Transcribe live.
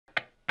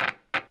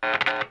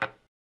Yep.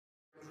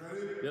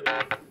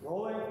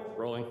 Rolling.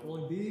 Rolling.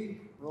 Rolling B.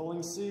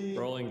 Rolling C.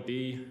 Rolling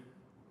B.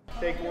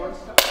 Take one.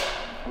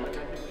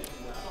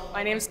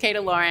 My name is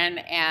Keta Loren,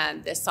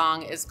 and this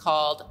song is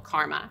called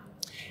Karma.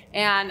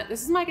 And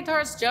this is my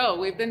guitarist, Joe.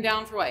 We've been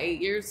down for, what, 8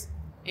 years?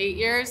 8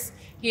 years.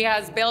 He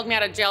has bailed me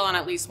out of jail on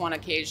at least one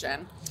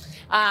occasion.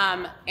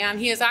 And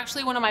he is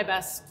actually one of my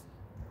best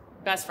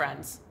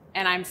friends.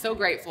 And I'm so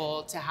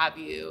grateful to have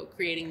you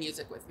creating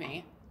music with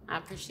me. I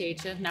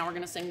appreciate you. Now we're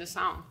gonna sing this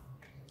song.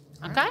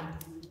 Okay?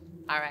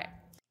 All right.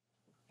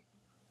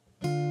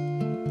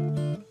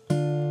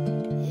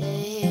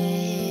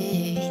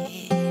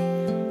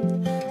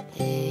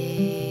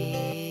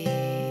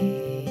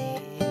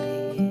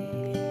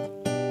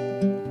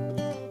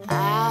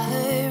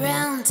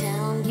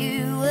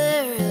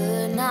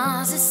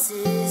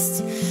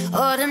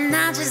 All the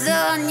notches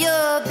on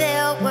your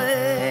belt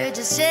were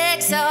just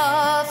checks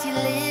off your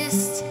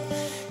list.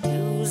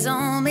 Lose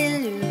on me,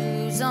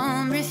 lose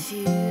on,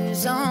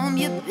 refuse on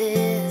your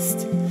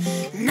best.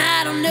 And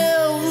I don't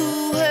know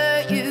who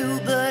hurt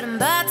you, but I'm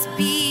about to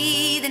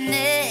be the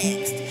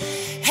next.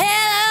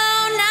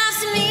 Hello,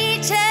 nice to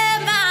meet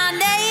you. My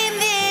name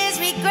is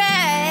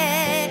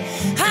Regret.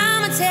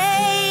 I'ma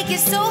take it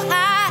so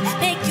high,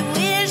 make you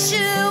wish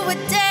you were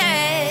dead.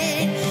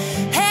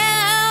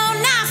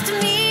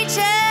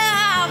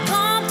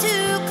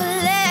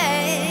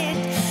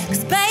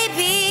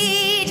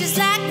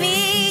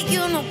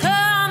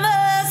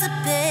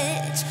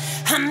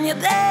 I'm your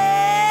bad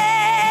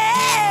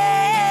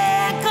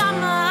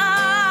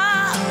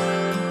karma.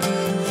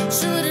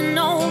 Should've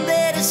known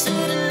better,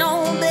 should've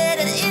known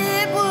better,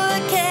 it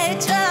would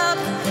catch up.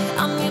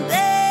 I'm your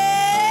bad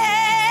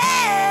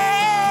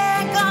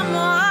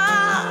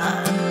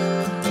karma.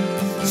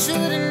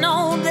 Should've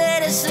known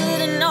better,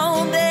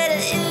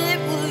 it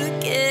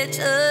would catch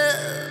up.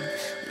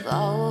 We've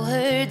all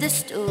heard the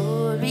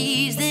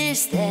stories,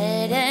 this,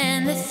 that,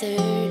 and the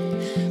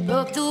third.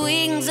 Broke the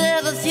wings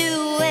of a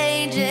few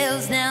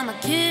angels, now my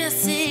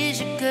kiss is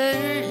your curse.